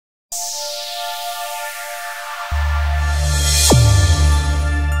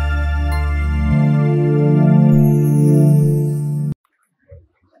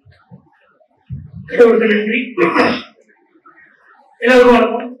கொடுத்த நன்றி. எல்லாருக்கும்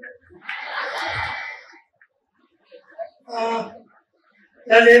வணக்கம்.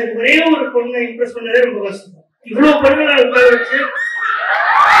 அதாவது ஒரே ஒரு பொண்ணை இம்ப்ரெஸ் பண்ணதே ரொம்ப கஷ்டம். இவ்வளவு பொண்ணுங்களை உட்கார வச்சு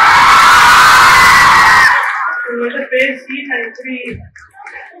உங்கள்கிட்ட பேசி நான் எப்படி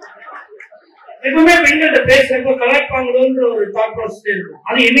எப்பவுமே பெண்கள்கிட்ட பேசுறப்போ கலாய்ப்பாங்களோன்ற ஒரு தாட் ப்ராசஸ் இருக்கும்.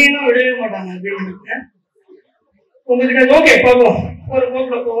 அது என்னையும் விடவே மாட்டாங்க அப்படின்னு உங்ககிட்ட. ஓகே பார்ப்போம், ஒரு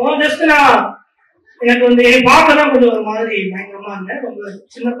போக்கில் போவோம். ஜஸ்ட் நான் எனக்கு வந்து என்னை பார்க்கதான் கொஞ்சம் ஒரு மாதிரி பயங்கரமா இருந்தேன். ரொம்ப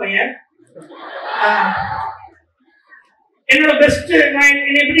சின்ன பையன். என்னோட பெஸ்ட் நான்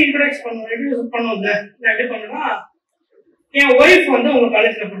என்னை எப்படி இன்ட்ராக்ட் பண்ணுவேன், எப்படி பண்ணுவோம்ல, நான் எப்படி பண்ணுவேன்னா, என் ஒய்ஃப் வந்து உங்க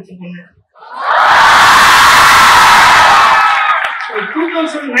காலேஜ்ல படிச்ச பொண்ணு.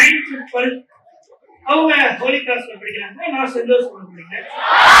 2009-12 அவங்க ஹோலி கிளாஸ்ல படிக்கிறாங்க, நான் சென்ட் ஜோசப்ல படிக்கிறேன்.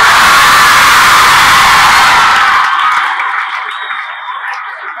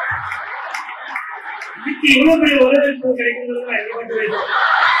 இதுக்கு இவ்வளவு பெரிய வரவேற்பு கிடைக்கிறது நான் எதிர்பார்க்கவே.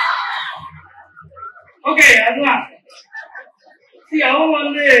 ஓகே, அதுதான் அவங்க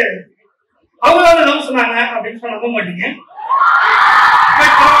வந்து அவங்க லவ் சொன்னாங்க அப்படின்னு சொல்ல நம்ப மாட்டீங்க.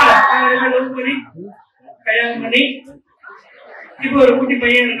 பட் பரவாயில்ல, லவ் பண்ணி கல்யாணம் பண்ணி இப்போ ஒரு குட்டி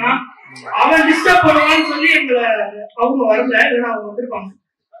பையன் இருக்கான். அவன் டிஸ்டர்ப் பண்ணுவான்னு சொல்லி எங்களை அவங்க வரல, இல்லைன்னா அவங்க வந்திருப்பாங்க.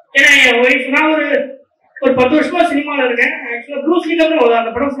 ஏன்னா என் ஒய்ஃப்னா ஒரு 10 வருஷமா சினிமாவில் இருக்கேன். ஆக்சுவலா ப்ரூஸ்லிக்கு அப்புறம்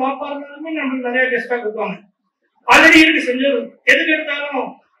அந்த படம் ஃபிளாப்பா இருந்தாலுமே நம்மளுக்கு நிறைய கெஸ்டா கொடுப்பாங்க. ஆல்ரெடி இருக்கு செஞ்சு எதுக்கு எடுத்தாலும்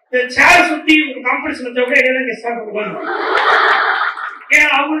சேர் சுத்தி ஒரு காம்படிஷன் வச்சா கூட எதாவது கெஸ்டா கொடுப்பாங்க. ஏன்னா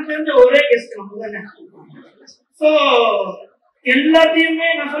அவங்களுக்கு தெரிஞ்ச ஒரே கெஸ்ட் நம்ம தானே. ஸோ எல்லாத்தையுமே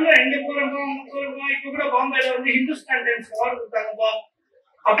நான் சொல்லுவேன், எங்க போறோம் இப்ப கூட பாம்பேல வந்து ஹிந்துஸ்தான் டைம்ஸ் அவார்டு கொடுத்தாங்கப்பா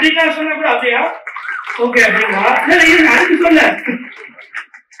அப்படின்னு நான் சொன்னா கூட அப்படியா ஓகே அப்படின்னா அதுக்கு சொல்ல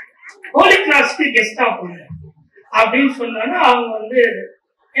ஹோலி கிளாஸ்க்கு கெஸ்டா போன அப்படின்னு சொன்னா அவங்க வந்து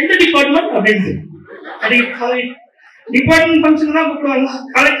எந்த டிபார்ட்மெண்ட் அப்படின்னு டிபார்ட்மெண்ட் ஃபங்க்ஷன் தான் கூப்பிடுவாங்க,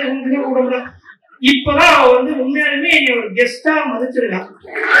 காலேஜ் ஃபங்க்ஷன் தான் கூப்பிடுவாங்க. இப்பதான் அவ வந்து உண்மையாலுமே என்னை ஒரு கெஸ்டா மதிச்சிருக்கான்.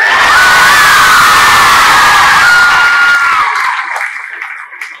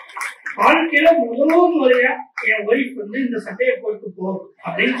 வாழ்க்கையில முதலும் முறையா என் ஒய்ஃப் வந்து இந்த சட்டையை போட்டு போ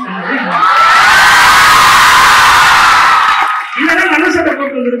அப்படின்னு சொன்னது. இல்லைன்னா நல்ல சட்டை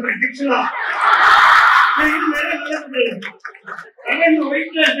போட்டு வந்திருப்பேன். ஆக்சுவலா இந்த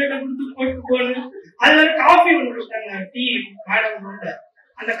ஒயிட் கலர் சட்டை கொடுத்து போட்டு போகணும். அதுல காஃபி ஒன்று கொடுத்தாங்க, டீ மேடம்.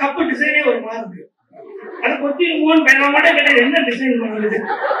 அந்த கப்பு டிசைனே ஒரு மாதிரி இருக்கு. அது கொத்திருமோன்னு நான் மட்டும் கேட்டது, என்ன டிசைன் பண்ணுறது,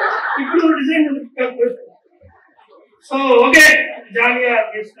 இப்படி ஒரு டிசைன் கப்பு. ஸோ ஓகே, ஜாலியா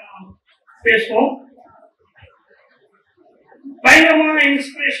பேசுவோம். பயங்கரமா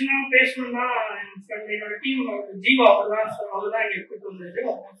இன்ஸ்பிரேஷனா பேசணும்னா என்னோட டீம் ஜீவா அவர்தான் இங்க கூப்பிட்டு வந்தது.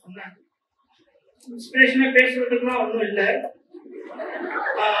 அவங்க சொன்னாங்க இன்ஸ்பிரேஷனா பேசுறதுக்குலாம் ஒன்றும் இல்லை.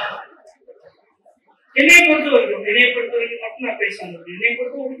 என்னைய பொறுத்த வரைக்கும் மட்டும் நான் பேசணும். என்னைய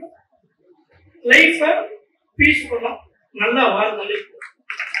பொறுத்த வரைக்கும் லைஃப பீஸ்ஃபுல்லா நல்லா வாழ்ந்தாலே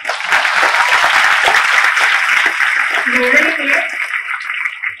இந்த உலகத்துல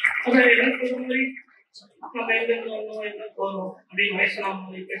நம்ம எங்க போறோம் அப்படின்னு வயசுலாம்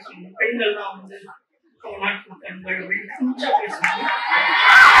பேசணும். பெண்கள்லாம் வந்து நாட்டு பெண்கள் அப்படின்னு பேசணும்.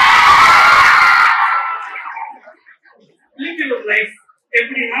 லைஃப்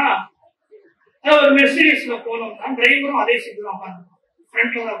எப்படின்னா, ஒரு மெர்சிடிஸ்ல போனோம்னா டிரைவரும் அதே சீட்டு தான் உட்காந்துருக்கோம்,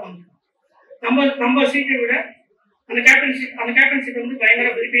 ஃப்ரண்ட்ல தான் உட்காந்துருக்கோம். நம்ம சீட்டை விட அந்த கேப்டன் சீட் வந்து பயங்கர.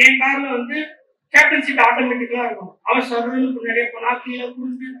 இப்ப என் கார்ல வந்து கேப்டன் சீட் ஆட்டோமேட்டிக்கலா இருக்கும். அவன் சர்வன்னு முன்னாடியே போனா கீழே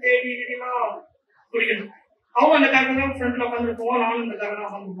புரிஞ்சு தேடி எல்லாம் குடிக்கணும். அவங்க அந்த காரில் தான் ஃப்ரண்ட்ல உட்காந்துருப்போம், நானும் இந்த காரில் தான்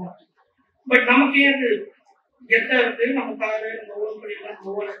உட்காந்துருப்போம். பட் நமக்கு ஏது கெத்தா இருக்கு, நம்ம காரு நம்ம ஓன் பண்ணிடலாம்,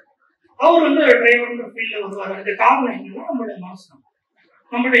 நம்ம ஓன. அவர் வந்து ஒரு டிரைவர்ன்ற ஃபீல்ட்ல வருவார். அதுக்கு காரணம் என்னன்னா நம்மளுடைய மனசு தான்,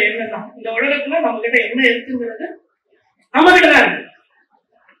 நம்மளுடைய எண்ணம் தான். இந்த உலகத்துல நம்ம கிட்ட என்ன இருக்குங்கிறது நம்ம கிட்ட தான் இருக்கு.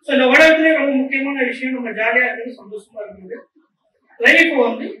 ஸோ இந்த உலகத்திலே ரொம்ப முக்கியமான விஷயம் நம்ம ஜாலியா இருக்கிறது, சந்தோஷமா இருக்கிறது, லைஃப்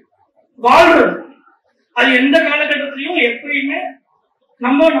வந்து வாழ்றது. அது எந்த காலகட்டத்திலையும் எப்பயுமே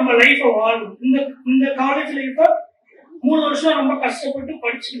நம்ம லைஃப வாழணும். இந்த காலேஜ் லைஃப 3 வருஷம் ரொம்ப கஷ்டப்பட்டு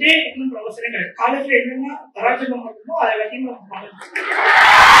படிச்சுக்கிட்டே இருக்கணும்ன்ற அவசியம் கிடையாது. காலேஜ்ல என்னென்ன அராஜகம் பண்ணுமோ அதை எல்லாத்தையும் நம்ம பண்ணணும்.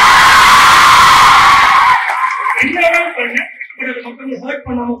 என்னதான் பண்ண பட் அது மக்களுக்கு ஹர்ட்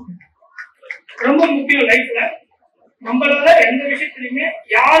பண்ணாம ரொம்ப முக்கியம் லைஃப்ல. நம்மளால எந்த விஷயத்துலயுமே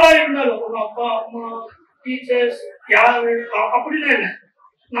யாரா இருந்தாலும் ஒரு அப்பா அம்மா டீச்சர்ஸ் யாரு அப்படிலாம் இல்லை,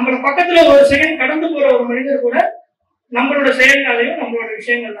 நம்மளோட பக்கத்துல ஒரு செகண்ட் கடந்து போற ஒரு மனிதர் கூட நம்மளோட செயல்னாலையும் நம்மளோட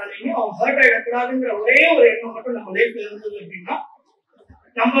விஷயங்கள்னாலையும் அவங்க ஹர்ட் ஆகிடக்கூடாதுங்கிற ஒரே ஒரு எண்ணம் மட்டும் நம்ம லைஃப்ல இருந்தது அப்படின்னா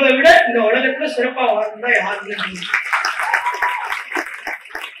நம்மளை விட இந்த உலகத்துல சிறப்பா வாழ்ந்தா யாருமே.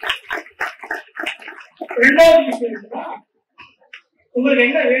 ரெண்டாவது விஷயம் என்னன்னா, உங்களுக்கு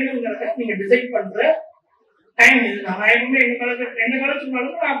என்ன வேணுங்கிறத நீங்க டிசைட் பண்ற டைம் இதுதான். நான் எப்பவுமே எந்த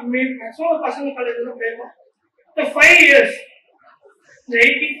காலேஜ்னாலும் நான் மேக்ஸிமம் பசங்க காலேஜ் தான் போயிருக்கோம். இந்த 5 years, இந்த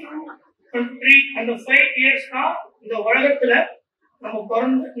 18 to 23 அந்த 5 years தான் இந்த உலகத்துல நம்ம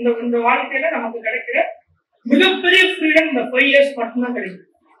பிறந்து இந்த வாழ்க்கையில நமக்கு கிடைக்கிற மிகப்பெரிய ஃப்ரீடம். இந்த 5 years மட்டும்தான் கிடைக்கும்.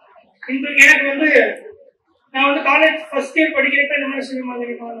 எனக்கு வந்து நான் வந்து காலேஜ் ஃபர்ஸ்ட் இயர் படிக்கிறப்ப இந்த மாதிரி சினிமா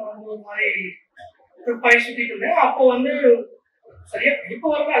வந்து ஒரு மாதிரி ட்ரிப்பாய் சுத்திட்டு இருந்தேன். அப்போ வந்து சரியா படிப்பு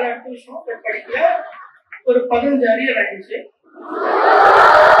வரல, அது அடுத்த விஷயம். பட் படிக்கல ஒரு 15 அரியர் ஆயிடுச்சு.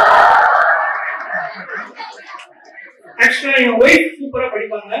 ஆக்சுவலா என் ஒய்ஃப் சூப்பரா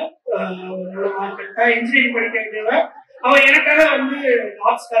படிப்பாங்க, நல்ல மார்க் எடுத்தா, இன்ஜினியரிங் படிக்க வேண்டியவ. அவ எனக்காக வந்து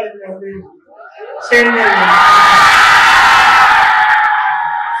ஆர்ட்ஸ் காலேஜ்ல வந்து சேர்ந்து,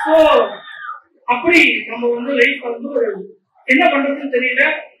 ஸோ அப்படி நம்ம வந்து லைஃப் வந்து ஒரு என்ன பண்றதுன்னு தெரியல.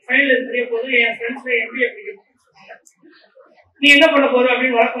 ஃபைனல் தெரிய போது என் ஃப்ரெண்ட்ஸ்ல எப்படி அப்படி நீ என்ன பண்ண போற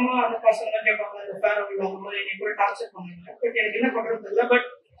அப்படின்னு வழக்கமா அந்த பசங்க கேட்பாங்க. அந்த பேரவர்கள் அந்த மாதிரி என்னை கூட டார்ச்சர் பண்ணுவாங்க. பட் எனக்கு என்ன பண்றது தெரியல. பட்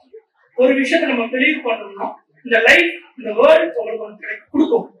ஒரு விஷயத்த நம்ம தெளிவு பண்ணணும்னா, இந்த லைஃப் இந்த வேர்ல்ட் உங்களுக்கு ஒன்று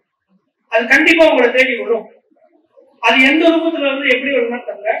கொடுக்கும், அது கண்டிப்பா உங்களை தேடி வரும். அது எந்த ரூபத்துல வந்து எப்படி வரும்னா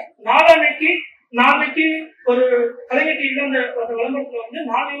தெரியல. நாளைக்கு ஒரு கலைஞர் டிவில அந்த விளம்பரத்துல வந்து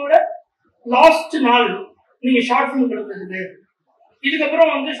நாளையோட லாஸ்ட் நாள் நீங்க ஷார்ட் ஃபிலிம் கொடுக்குறது,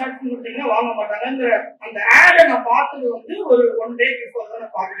 இதுக்கப்புறம் வந்து ஷார்ட் ஃபிலிம் கொடுத்தீங்கன்னா வாங்க மாட்டாங்கிற அந்த ஆடை நான் பார்த்தது வந்து ஒரு 1 day பிஃபோர் தான்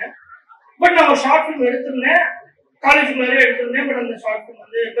நான் பார்க்கிறேன். பட் நான் ஒரு ஷார்ட் ஃபிலிம் எடுத்திருந்தேன், காலேஜுக்குள்ளாரே எடுத்திருந்தேன். பட் அந்த ஷார்ட் ஃபிலிம்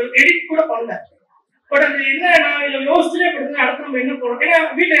வந்து எடிட் கூட பண்ணல. பட் அது என்ன, நான் இதை யோசிச்சுட்டே படுத்துங்க அடுத்து நம்ம என்ன போறோம். ஏன்னா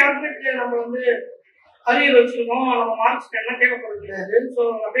வீட்டுல யாருக்குமே தெரியாது நம்ம வந்து அரியர் வச்சிருக்கோம், நம்ம மார்க்ஸ் எல்லாம் கேட்கப்படுறது கிடையாது. ஸோ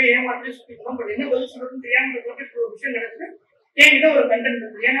அப்படியே ஏமாத்திலே சுத்திக்கணும். பட் என்ன பதில் சொல்றதுன்னு தெரியாம ஒரு விஷயம் கிடையாது. என்கிட்ட ஒரு கண்டென்ட்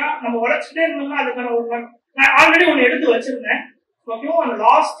இருக்கு. ஏன்னா நம்ம வளர்ச்சிட்டே இருந்தோம்னா அதுக்கான ஒரு நான் ஆல்ரெடி ஒன்று எடுத்து வச்சிருந்தேன். ஓகேவா, அந்த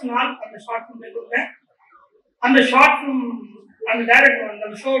லாஸ்ட் நாள் அந்த ஷார்ட் ஃபிலிம் எடுத்தேன். அந்த ஷார்ட் ஃபிலிம் அந்த டைரக்டர் வந்து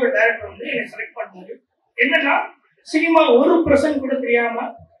அந்த ஷோட டைரக்டர் வந்து என்னை செலக்ட் பண்ணாரு. என்னன்னா சினிமா 1% கூட தெரியாம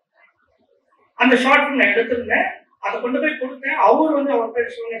அந்த ஷார்ட் ஃபிலிம் நான் எடுத்திருந்தேன். அதை கொண்டு போய் கொடுத்தேன். அவர் வந்து அவர்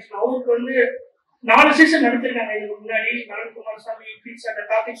பேர் சிவனேஷன், அவருக்கு வந்து 4 சீசன் நடத்திருக்காங்க. இதுக்கு முன்னாடி நலன் குமாரசாமி, பீட்ஸ்,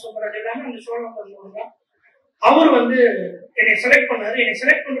 கார்த்திக் சூப்பராஜ் எல்லாமே அந்த ஷோல வந்து அவர் வந்து என்னை செலக்ட் பண்ணாரு. என்னை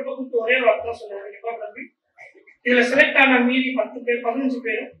செலக்ட் பண்றப்ப கூப்பிட்டு ஒரே வார்த்தை தான் சொன்னாரு, இதுல செலக்ட் ஆன மீதி 10 பேர் 15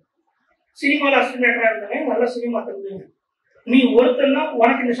 பேரும் சினிமால அசிஸ்டன்டா இருந்தாங்க, நல்ல சினிமா தெரிஞ்சுங்க. நீ ஒருத்தர் தான்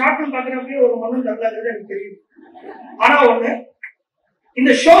உனக்கு இந்த ஷார்ட் ஃபிலிம் பாக்குறப்பே ஒரு மனம் தரலாங்கிறது எனக்கு தெரியும். ஆனா ஒண்ணு,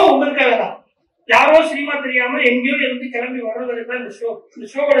 இந்த ஷோ உங்களுக்காக தான். யாரோ சினிமா தெரியாம எங்கேயோ இருந்து கிளம்பி வர்றது தான் இந்த ஷோ. இந்த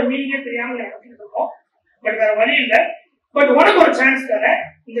ஷோவோட மீனிங்கே தெரியாம நடத்திட்டு இருக்கோம். பட் வேற வழி இல்லை. பட் உனக்கு ஒரு சான்ஸ் தரேன்,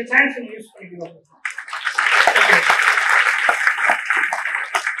 இந்த சான்ஸ் நீ யூஸ் பண்ணிக்குவோம்.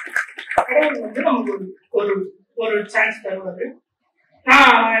 கடவுள் வந்து நமக்கு ஒரு சான்ஸ் தருவாரு.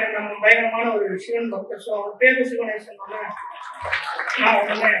 நம்ம பயங்கரமான ஒரு சிவன் பக்தர். ஸோ அவர் பேரு சிவனேசன். நான்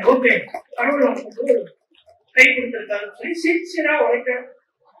உடனே ஓகே கடவுள் நமக்கு ஒரு கை கொடுத்திருக்காரு சொல்லி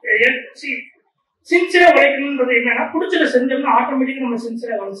சின்சியரா உழைக்கணும்ன்றது என்னன்னா, பிடிச்சத செஞ்சோம்னா ஆட்டோமேட்டிக்கா நம்ம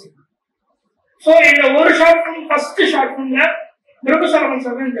சின்சியரா வேலை செய்யணும். ஸோ இந்த ஒரு short film, first short ஃபிலிம்ல Prabhu Solomon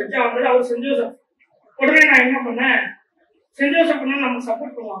sir ஜட்ஜா வந்தது. அவர் சென்ட் ஜோசப். உடனே நான் என்ன பண்ணேன், சென்ட் ஜோசப் நம்ம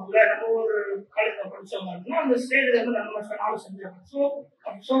சப்போர்ட் பண்ணுவாங்கல்ல, நம்ம ஒரு காலேஜ்ல படிச்சவங்க அப்படின்னா அந்த ஸ்டேஜ்ல இருந்து நம்ம நானும் செஞ்சோம்.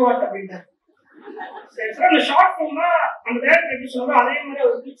 ஸோ வாட் அப்படின்ட்டாரு. சரி சார், அந்த ஷார்ட் ஃபிலிம்னா அந்த டேரக்டர் எப்படி சொன்னாலும் அதே மாதிரி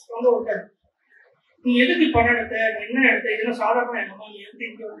ஒரு பிக்ஸ் வந்து விட்டாரு. நீ எதுக்கு படம் எடுத்த, நீ என்ன எடுத்த, இதெல்லாம் சாதாரண என்னமோ, நீ எதுக்கு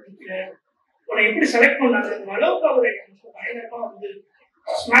இங்கே வந்து நிற்கிற, உன்னை எப்படி செலக்ட் பண்ணாங்க அளவுக்கு அவர் பயங்கரமா வந்து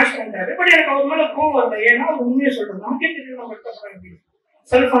ஸ்மாஷ் பண்ணிட்டாரு. பட் எனக்கு அவர் மேல கோவம் வரல. ஏன்னா அவர் உண்மையை சொல்றது, நமக்கே தெரியும் நம்ம எடுத்த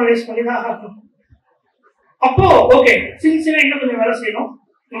செல்ஃப் அனலைஸ் பண்ணி தான் ஆகணும். அப்போ ஓகே சின்சியரா இன்னும் கொஞ்சம் வேலை செய்யணும்,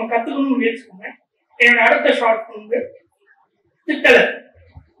 நம்ம கத்துக்கணும்னு முயற்சி பண்ணேன். என்னோட அடுத்த ஷார்ட் வந்து திட்டல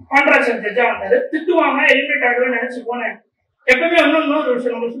கான்ட்ராக்ட் ஜட்ஜா வந்தாரு. திட்டுவாங்க, எலிமினேட் ஆகிடுவேன் நினைச்சு போனேன். எப்பவுமே இன்னொரு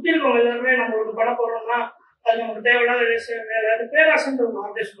விஷயம், நம்ம சுத்தி இருக்கவங்க எல்லாருமே நம்ம ஒரு படம் போடுறோம்னா அது நமக்கு தேவையில்லாத பேராசன்ற ஒரு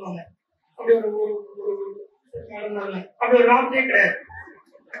வார்த்தை சொல்லுவாங்க. அப்படி அப்படி ஒரு வார்த்தையே கிடையாது.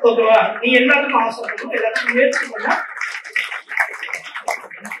 ஓகேவா, நீ எல்லாத்துக்கும் ஆசைப்படணும், எல்லாத்துக்கும் முயற்சி பண்ணா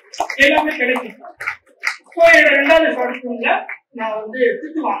எல்லாமே கிடைக்கும். ஸோ என்னோட 2வது ஷார்ட் ஃபிலிம்ல நான் வந்து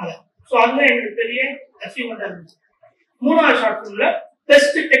திட்டு வாங்கல. ஸோ அதுதான் எனக்கு பெரிய அச்சீவ்மெண்டா இருந்துச்சு. 3வது ஷார்ட் ஃபிலிம்ல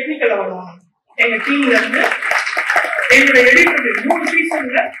பெஸ்ட் டெக்னிக்கல் அவார்டு வாங்கினேன். எங்க டீம்ல இருந்து எங்களோட எடிட்டர் 3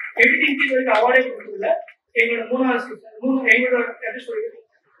 சீசன்ல எடிட்டிங் டீம் வரைக்கும் அவார்டே கொடுத்ததுல எங்களோட 3வது சீசன் எங்களோட எபிசோடு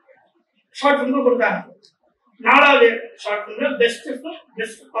ஷார்ட் ஃபிலிம் கொடுத்தாங்க. 4வது short ஃபிலிம்ல best film,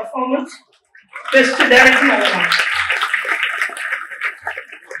 best performance, best direction award வாங்கினேன்.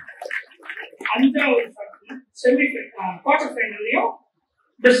 5வது short film semi quarter ஃபைனல்லையும்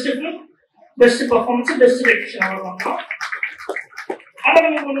best film, best performance, best direction award வாங்கினோம். அதை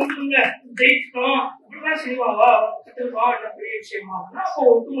நம்ம ஜெயிச்சோம். இப்பதான் சினிமாவா கத்துருவா என்ன பெரிய விஷயமா அப்படின்னா அப்போ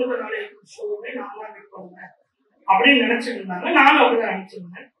ஒட்டுமொத்த நாளைய ஷோவே நான் தான் மீட் பண்ணுவேன் அப்படின்னு நினைச்சிட்டு இருந்தாங்க. நானும் அப்படிதான்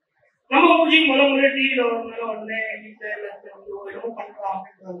நினைச்சிருந்தேன். நம்ம மூஞ்சி முறை டிவியில வந்தேன் வீட்டுல எல்லாத்தையும் பண்றோம்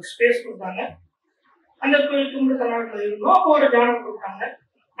அப்படின்ற ஒரு ஸ்பேஸ் கொடுத்தாங்க. அந்த தும்பு நாட்டில் இருந்தோம். அப்போ ஒரு ஜானம் கொடுத்தாங்க.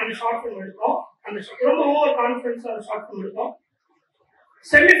 அந்த ஷார்ட் ஃபிலிம் எடுத்தோம். அந்த ரொம்ப ஓவர் கான்ஃபிடன்ஸ் அந்த ஷார்ட் ஃபிலிம் எடுத்தோம்.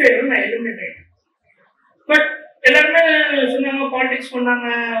 செமிஃபைனல் நான் எலிமினேட் ஆயிட்டேன். பட் எல்லாருமே சொன்னாங்க பாலிடிக்ஸ் பண்ணாங்க,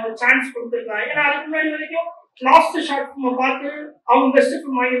 ஒரு சான்ஸ் கொடுத்துருக்காங்க. ஏன்னா அதுக்கு முன்னாடி வரைக்கும் லாஸ்ட் ஷார்ட் ஃபிலிமை பார்த்து அவங்க பெஸ்ட்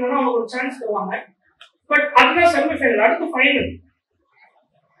ஃபிலிம் வாங்கியிருந்தாலும் அவங்க ஒரு சான்ஸ் தருவாங்க. பட் அதுதான் செமிஃபைனல். அடுத்து ஃபைனல்.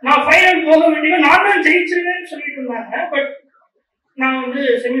 நான் ஃபைனல் போக வேண்டிய நான் தான் ஜெயிச்சிருவேன்னு சொல்லிட்டு இருந்தாங்க. பட் நான் வந்து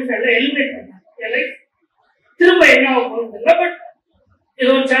செமிஃபைனல் எலிமினேட் பண்ணேன். என் லைஃப் திரும்ப என்ன ஆக போகிறது இல்லை. பட்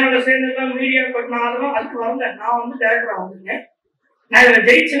ஏதோ ஒரு சேனலில் சேர்ந்துருக்கேன் மீடியா. பட் நான் அதெல்லாம் அதுக்கு வரல. நான் வந்து டேரக்டராக வந்துருக்கேன். நான் இதில்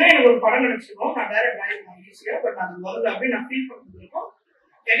ஜெயிச்சுன்னா எனக்கு ஒரு படம் கிடைச்சிருக்கோம். நான் டேரக்ட் ஆகிருக்கேன் ஈஸியாக. பட் நான் அது வரல அப்படின்னு நான் ஃபீல் பண்ணிருக்கோம்.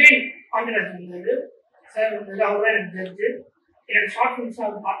 எகைன் பாண்டியராஜ் வந்தாரு, சார் வந்தாரு. அவர் தான் எனக்கு ஜட்ஜு. எனக்கு ஷார்ட் ஃபிலிம்ஸாக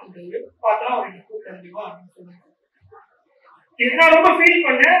அவர் பார்த்துட்டாரு. பார்த்தா அவர் எனக்கு கூப்பிட்டு முடியுமா அப்படின்னு சொன்னாங்க. இது நான் ரொம்ப ஃபீல்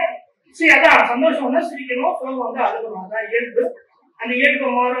பண்ணேன். சரி அதான் சந்தோஷம் வந்தால் சிரிக்கணும், சோகம் வந்து அழுகணும். அதான் இயல்பு. அந்த இயல்பை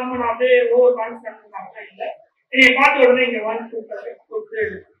மாறாமல் நான் அப்படியே ஓவர் கான்ஃபிடன்ஸ் இல்லை. என்னை பார்த்த உடனே இங்கே வந்து கூப்பிட்டாரு. கூப்பிட்டு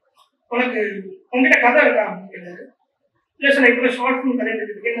உனக்கு உங்ககிட்ட கதை இருக்கா அப்படின்னு கேட்டாரு. இல்லை சார் இப்போ ஷார்ட் ஃபிலிம் கதை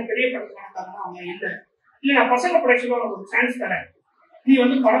எடுத்துருக்கு. என்ன பெரிய படத்துக்கான கதைனா அவங்க இல்லை. இல்லை நான் பசங்க ப்ரொடக்ஷனில் உனக்கு ஒரு சான்ஸ் தரேன், நீ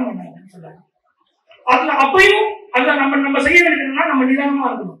வந்து படம் பண்ண அப்படின்னு சொன்னாங்க. அதுல அப்பயும் அதுல நம்ம செய்ய வேண்டியதுன்னா நம்ம நிதானமா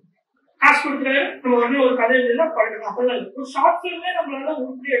இருக்கணும். காசு கொடுக்குறாரு, நம்ம உடனே ஒரு கதை எழுதினா பழகணும். அப்பதான் ஒரு ஷார்ட் ஃபிலிமே நம்மளால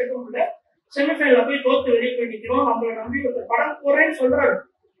உருப்படி எடுக்க முடியல. செமிஃபைனல்ல போய் தோத்து வெளியே போய் நிற்கிறோம். நம்மளை நம்பி ஒரு படம் போறேன்னு சொல்றாரு.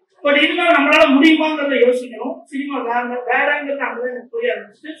 பட் இருந்தாலும் நம்மளால முடியுமாங்கிறத யோசிக்கணும். சினிமா வேறங்கிறது அங்கதான் எனக்கு புரிய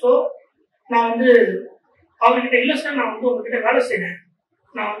ஆரம்பிச்சு. ஸோ நான் வந்து அவர்கிட்ட இல்லை சார், நான் வந்து உங்ககிட்ட வேலை செய்யறேன்,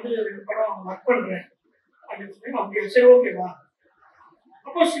 நான் வந்து 2 படம் ஒர்க் பண்றேன் அப்படின்னு சொல்லி அப்படியே சரி ஓகேவா.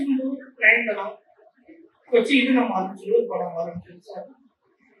 அப்போ சிம்பு நயன்தாரா வச்சு இது நம்ம ஆரம்பிச்சு ஒரு படம் ஆரம்பிச்சு சார்.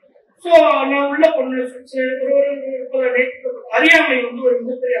 ஸோ நான் உள்ள பொண்ணு ஒரு அறியாமை வந்து ஒரு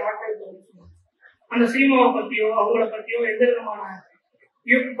மிகப்பெரிய ஆற்றல். அந்த சினிமாவை பத்தியோ அவங்கள பத்தியோ எந்த விதமான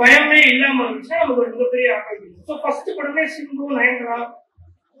பயமே இல்லாம இருந்துச்சுன்னா நமக்கு ஒரு மிகப்பெரிய ஆற்றல். ஸோ ஃபர்ஸ்ட் படமே சிம்பு நயன்தாரா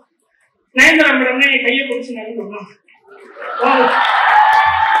மேடம்னே கையை பிடிச்சி நடந்துடணும்.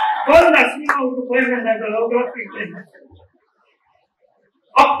 சினிமாவுக்கு போயிருந்தேன்.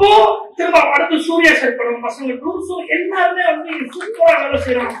 அப்போ திரும்ப அடுத்து சூர்யா சார் படம் பசங்க எல்லாருமே வந்து சூப்பரா வேலை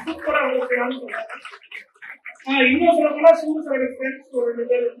செய்யறாங்க, சூப்பரா வேலை செய்யறாங்கன்னு சொல்றாங்க. இன்னும் சொல்ல போனா சிம்பு சாரோட ஃப்ரெண்ட்ஸ் ஒரு 2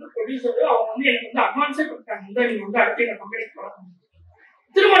 பேர் வந்து ப்ரொடியூசர், அவங்க வந்து எனக்கு வந்து அட்வான்ஸே கொடுத்தாங்க. இந்த நீங்க வந்து அடுத்து எங்க கம்பெனிக்கு போறாங்க.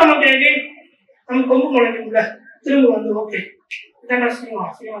 திரும்ப நமக்கு நம்ம கொம்பு முளைக்கும்ல, திரும்ப வந்து ஓகே இதான் சினிமா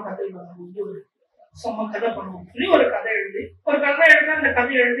கதை செம்ம கதை பண்ணுவோம் சொல்லி ஒரு கதை எழுதி அந்த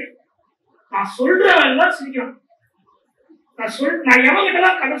கதை எழுதி நான் சொல்றவன் சிரிக்கலாம். நான்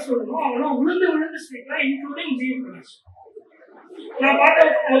எவங்கிட்டலாம் கதை சொல்லணும் அவங்களாம் விழுந்து சிரிக்கலாம், இன்க்ளூடிங் ஜி பிரகாஷ். நான்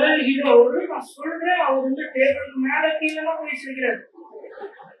பார்த்த முதல் ஹீரோ அவரு. நான் சொல்றேன், அவர் வந்து டேபிளுக்கு மேல கீழே போய் சிரிக்கிறாரு.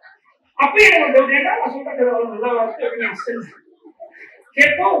 அப்பயே எனக்கு டவுட், ஏன்னா நான் சொல்ற கதை அவ்வளவு நல்லா இருக்கு அப்படின்னு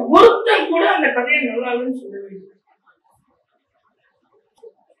கேட்போம். ஒருத்தன் கூட அந்த கதையை நல்லா இல்லைன்னு சொல்லவே இல்லை.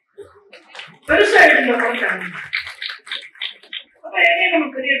 பெருசா எடுத்த படம் அப்ப எங்கேயும்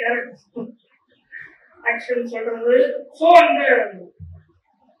நமக்கு பெரிய டேரக்டர் ஆக்சுவல் சொல்றது. ஸோ அந்த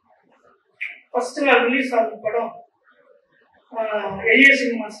ஃபர்ஸ்ட் நாள் ரிலீஸ் ஆகுது படம் எளிய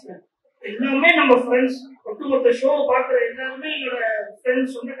சினிமாஸ்ல. எல்லாமே நம்ம ஃப்ரெண்ட்ஸ், ஒட்டுமொத்த ஷோ பார்க்குற எல்லாருமே என்னோட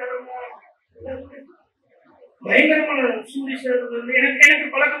ஃப்ரெண்ட்ஸ், சொந்தக்காரங்க எல்லாருமே பயங்கரமான சூரிய சார். எனக்கு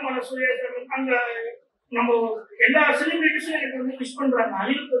பழக்கமான சூர்யா சார். அங்க நம்ம எல்லா செலிபிரிட்டிஸும் எனக்கு வந்து விஷ் பண்றாங்க.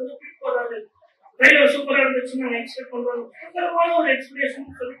 அனிலுக்கு வந்து ட்வீட் போடுறாரு, ட்ரைலர் சூப்பரா இருந்துச்சு, நாங்கள் எக்ஸ்பெக்ட் பண்றோம். பயங்கரமான ஒரு எக்ஸ்பிரேஷன்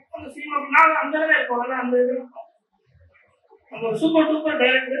சொல்லி அந்த சினிமா நாங்கள் அந்த இடத்துல இருப்போம். அந்த இது நம்ம சூப்பர் டூப்பர்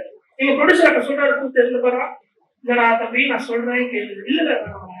டைரக்டர். எங்க ப்ரொடியூசர் அப்ப சொல்றாரு, கூப்பிட்டு இருந்து பாரா இல்லடா தம்பி நான் சொல்றேன் கேள்வி இல்ல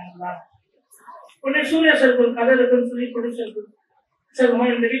உடனே சூர்யா சாருக்கு ஒரு கதை இருக்குன்னு சொல்லி ப்ரொடியூசர் சார்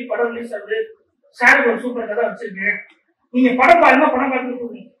இந்த வீக் படம் ரிலீஸ் ஆகுது, சாருக்கு ஒரு சூப்பர் கதை வச்சிருக்கேன், நீங்க படம் பாருங்க, படம் பார்த்துட்டு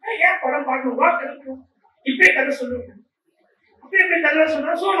போவீங்க. ஏன் படம் பார்க்கணும், வா கதை இப்பயே கதை சொல்லுங்க, அப்பயே போய் கதை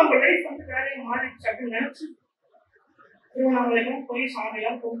சொல்றேன். ஸோ நம்ம லைஃப் வந்து வேலையை மாறிடுச்சு அப்படின்னு நினைச்சு திருவண்ணாமலைக்கும் போய்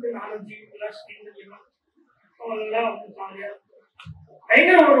சாமியா போட்டு 4-5 ஸ்டீம் அவங்கெல்லாம் வந்து சாமியா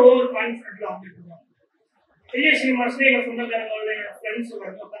பயங்கர ஒரு ஓவர் கான்ஃபிடென்ட்ல வந்துட்டு இருக்காங்க. பெரிய சினிமாஸ்ல எங்க சொந்தக்காரங்களோட ஃப்ரெண்ட்ஸ்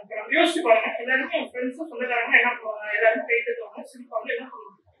யோசிச்சு பாருங்க. எல்லாருமே என் ஃப்ரெண்ட்ஸும் சொந்தக்காரங்க என்ன பண்ணுவாங்க, எல்லாருமே கை தட்டுவாங்க, சிரிப்பாங்க, என்ன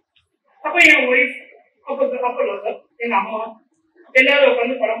பண்ணுவாங்க. அப்ப என் ஒய்ஃப் அப்ப எங்க அம்மா எல்லாரும்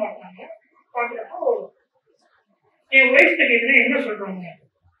உட்காந்து படம் பார்த்தாங்க. பார்க்குறப்போ என் ஒய்ஃப்ட கேட்குறேன் என்ன சொல்றாங்க.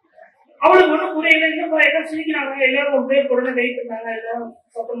 அவளுக்கு ஒன்றும் புரியல, இல்லப்பா எல்லாம் சிரிக்கிறாங்க, எல்லாரும் ஒரு பேர் உடனே கை தட்டாங்க, எல்லாரும்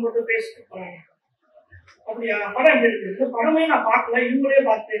சத்தம் போட்டு பேசிட்டு போறாங்க. அப்படியா படம் எப்படி இருக்கு, இந்த படமே நான் பார்க்கல, இவங்களே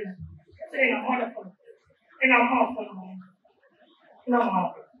பார்த்தேன். சரி எங்க அம்மா எங்க அம்மா அப்பா என்னம்மா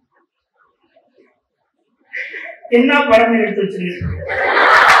என்ன படம் எடுத்து வச்சிருக்கு,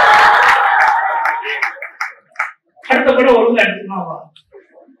 அடுத்த படம் ஒழுங்கா எடுத்துக்கணும்வா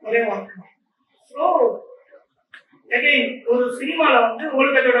ஒரே வார்த்தை. ஸோ ஒரு சினிமால வந்து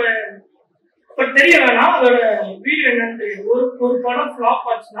உங்களுக்கு அதோட தெரிய வேணாம், அதோட வீடியோ என்னன்னு தெரியும். ஒரு படம் ஃபிளாப்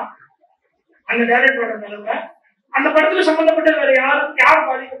ஆச்சுன்னா அந்த டைரக்டரோட நிலைமை, அந்த படத்துல சம்பந்தப்பட்ட வேற யார்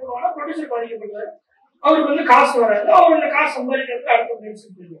பாதிக்கப்படுவாங்கன்னா ப்ரொடியூசர் பாதிக்கப்படுவார். அவருக்கு வந்து காசு வராது, அவர் அந்த காசு சம்பாதிக்கிறதுக்கு அடுத்த முயற்சி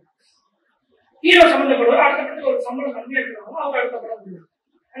போயிடுவார். ஹீரோ சம்பந்தப்படுவார், அடுத்த படத்துக்கு ஒரு சம்பளம் கம்மியா இருக்கிறாங்க, அவர் அடுத்த படம் போயிடுவார்.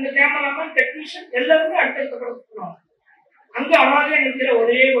 அந்த கேமராமேன் டெக்னீஷியன் எல்லாருமே அடுத்த படம் போடுவாங்க. அங்க அனாதையா நிற்கிற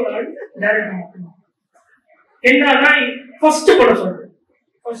ஒரே ஒரு ஆள் டைரக்டர் மட்டும்தான். என்னதான் ஃபர்ஸ்ட் படம் சொல்றேன்,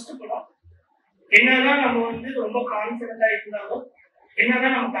 ஃபர்ஸ்ட் படம் என்னதான் நம்ம வந்து ரொம்ப கான்பிடண்டா இருந்தாலும்,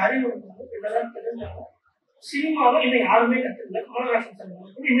 என்னதான் நமக்கு அறிவு இருந்தாலும், என்னதான் தெரிஞ்சாலும் சினிமாவை இன்னும் யாருமே கற்றுக்கல. கமலஹாசன்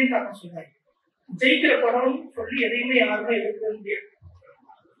சார் இன்னைக்கு அதான் சொல்றாரு, ஜெயிக்கிற படம் சொல்லி எதையுமே யாருமே எடுக்க முடியாது.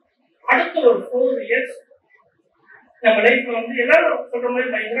 அடுத்த ஒரு 4 இயர்ஸ் நம்ம லைஃப்ல வந்து எல்லாரும் சொல்ற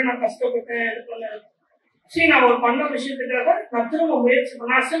மாதிரி பயங்கர நான் கஷ்டப்பட்டேன், இது பண்ணேன். சரி, நான் ஒரு பண்ண விஷயத்துக்காக நான் திரும்ப முயற்சி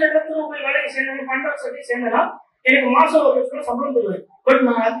பண்ணேன். அசல் திரும்ப போய் வேலைக்கு சேர்ந்து பண்ற சொல்லி சேர்ந்தேன்னா எனக்கு மாசம் ஒரு லட்சம் சம்பளம் தருவாரு. பட்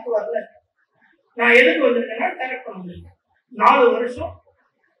நான் அதுக்கு வரல. நான் எதுக்கு வந்திருக்கேன்னா டைரக்ட் பண்ண முடியும். 4 வருஷம்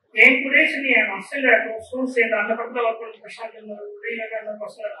என் கூட சரி என் அசல் சேர்ந்து அந்த படத்துல ஒர்க் பண்ண பிரசாந்த்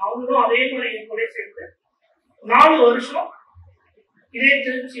பசங்க அவங்களும் அதே மாதிரி என் கூட சேர்ந்து 4 வருஷம் இதே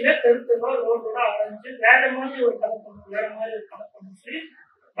திருச்சியில தெருத்துவா ரோடோட அலைஞ்சு வேற மாதிரி ஒரு கதை பண்ணணும், வேற மாதிரி ஒரு கதை பண்ணி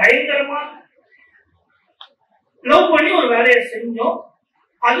பயங்கரமா லவ் பண்ணி ஒரு வேலையை செஞ்சோம்.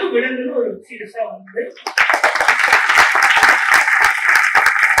 அது விலங்குன்னு ஒரு சீரியஸா வந்து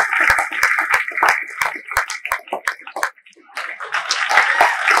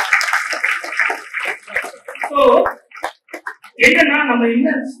என்னன்னா நம்ம என்ன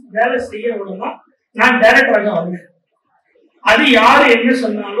வேலை செய்ய விடணும்னா நான் டைரக்டராக வந்தேன். அது யாரு என்ன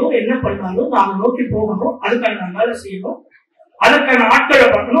சொன்னாலும் என்ன பண்ணாலும் நாம நோக்கி போகணும், அதுக்கான நான் வேலை செய்யணும், அதற்கான ஆட்களை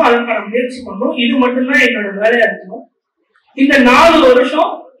பார்க்கணும், அதற்கான முயற்சி பண்ணணும். இது மட்டும்தான் என்னோட வேலையா இருக்கணும். இந்த 4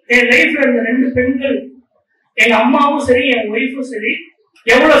 வருஷம் என் லைஃப்ல இருந்த 2 பெண்கள், எங்க அம்மாவும் சரி என் ஒய்ஃபும் சரி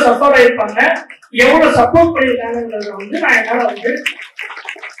எவ்வளவு சப்போர்ட் ஆயிருப்பாங்க, எவ்வளவு சப்போர்ட் பண்ணிருக்காங்கிறத வந்து நான் என்னால வந்து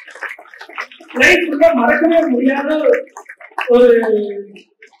லைஃப்ல மறக்கவே முடியாத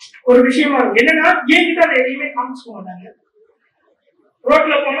ஒரு விஷயமா இருக்கு. என்னன்னா என்கிட்ட அதை எதையுமே காமிச்சுக்க மாட்டாங்க.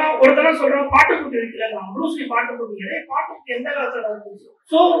 ரோட்ல போனா ஒருத்தர சொல்றோம் பாட்டு போட்டு இருக்கல, ப்ரூஸ்லி பாட்டு போட்டு பாட்டுக்கு எந்த காலத்துல இருந்துச்சு.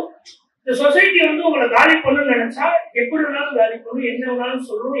 ஸோ இந்த சொசைட்டி வந்து உங்களை காலி பண்ணணும்னு நினைச்சா எப்படி வேணாலும் காலி பண்ணும், என்ன வேணாலும்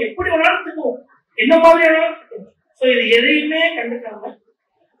சொல்லும், எப்படி வேணாலும் திட்டும், என்ன மாதிரி வேணாலும் திட்டும். ஸோ இது எதையுமே கண்டுக்காம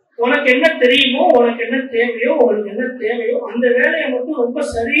உனக்கு என்ன தெரியுமோ, உனக்கு என்ன தேவையோ, உங்களுக்கு என்ன தேவையோ அந்த வேலையை மட்டும் ரொம்ப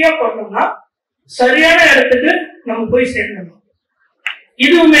சரியா பண்ணோம்னா சரியான இடத்துக்கு நம்ம போய் சேர்ந்தோம்.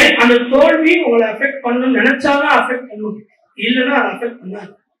 இதுவுமே அந்த தோல்வி உங்களை அஃபெக்ட் பண்ணணும்னு நினைச்சாதான் அஃபெக்ட் பண்ணும், இல்லைன்னா அதை அஃபெக்ட்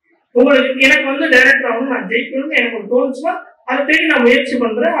பண்ணாது. உங்களுக்கு எனக்கு வந்து டைரக்டர் ஆகணும், நான் ஜெயிக்கணும்னு எனக்கு ஒரு தோணுச்சுன்னா அதை தேடி நான் முயற்சி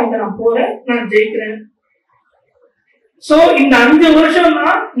பண்றேன், அவங்க நான் போறேன், நான் ஜெயிக்கிறேன். சோ இந்த 5 வருஷம்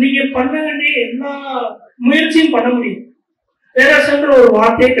தான் நீங்க பண்ண வேண்டிய எல்லா முயற்சியும் பண்ண முடியும். பேராசன்ற ஒரு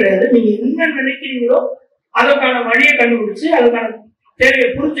வார்த்தையே கிடையாது. நீங்க என்ன நினைக்கிறீங்களோ அதற்கான வழியை கண்டுபிடிச்சு அதுக்கான தேவையை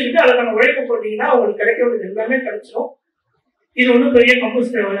புரிஞ்சுக்கிட்டு அதுக்கான உழைப்பு போட்டீங்கன்னா உங்களுக்கு கிடைக்க வேண்டியது எல்லாமே கிடைச்சிடும். இது ஒன்றும் பெரிய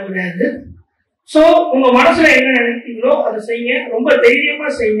கம்பல்சரி வேலை கிடையாது. சோ உங்க மனசுல என்ன நினைக்கிறீங்களோ அதை செய்யுங்க, ரொம்ப தைரியமா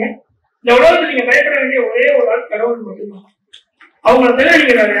செய்யுங்க. இந்த உலகத்துல நீங்க பயப்பட வேண்டிய ஒரே ஒரு ஆள் கடவுள் மட்டும்தான். அவங்களை தவிர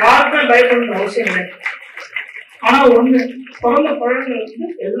நீங்க வேற யாருக்குமே பயப்படணுன்ற அவசியம் கிடையாது. ஆனா ஒண்ணு, பிறந்த குழந்தைகள் வந்து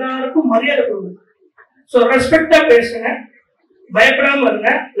எல்லாருக்கும் மரியாதை கொடுங்க. சோ ரெஸ்பெக்டா பேசுங்க, பயப்படாம இருங்க.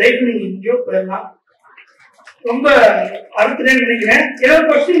 லைஃப் நீங்க எங்கேயோ போயிடலாம். ரொம்ப அறுத்துறேன்னு நினைக்கிறேன். ஏதாவது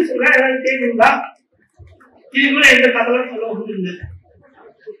கொஸ்டின்ஸ் இல்லை, ஏதாவது கேட்குங்களா? இதுக்குள்ள எந்த கதெல்லாம் சொல்ல ஒன்றும் இல்லை.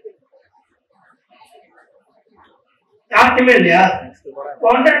 யாருக்குமே இல்லையா?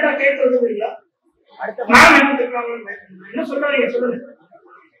 கான்டாக்டா கேட்கறது இல்லையா? நான் என்ன சொல்றாங்க என்ன சொல்றாங்க சொல்லுங்க.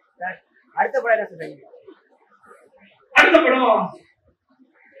 அடுத்த படம் என்ன சொல்றீங்க? அடுத்த படம்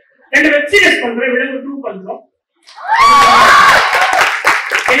 2 வெப் சீரிஸ் பண்றேன், விலங்கு 2 பண்றோம்.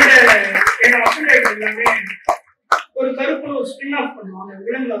 என்னோட வசதி எல்லாமே ஒரு கருப்பு ஸ்பின் ஆஃப் பண்ணுவோம். அந்த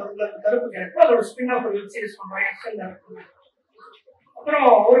விலங்குல உள்ள கருப்பு கேரக்டர் அதோட ஸ்பின் ஆஃப் வெப் சீரிஸ் பண்றோம். அப்புறம்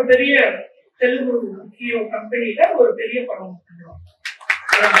ஒரு பெரிய தெலுங்கு ஹீரோ கம்பெனியில ஒரு பெரிய படம் பண்றோம்.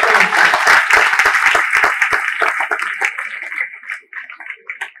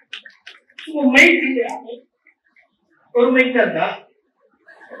 மைக் இல்லையா? ஒரு மைக் தான் இருக்கா?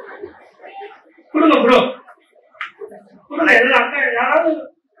 கொடுங்க ப்ரோ, கொடுங்க. எல்லாம் அக்கா யாராவது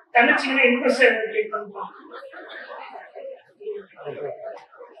தங்கச்சிங்கன்னா இன்ட்ரெஸ்ட் பண்ணுவோம்.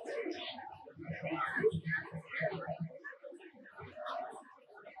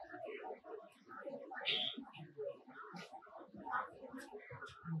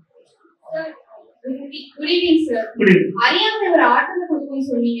 Good evening sir. அறியாம ஒரு ஆட்டத்தை கொடுக்கணும்னு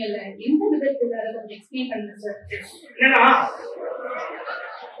சொன்னீங்கல்ல, எந்த விதத்துல அதை கொஞ்சம் எக்ஸ்பிளைன் பண்ணுங்க சார். என்னன்னா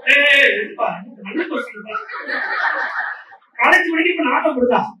காலேஜ் படிக்க இப்ப நாட்டம்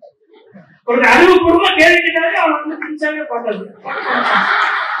கொடுதான் ஒரு அறிவுபூர்வமா கேள்வி கேட்டாலே அவன் வந்து பிடிச்சாவே பார்த்தது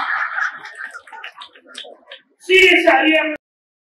சீரியஸ் அறியாம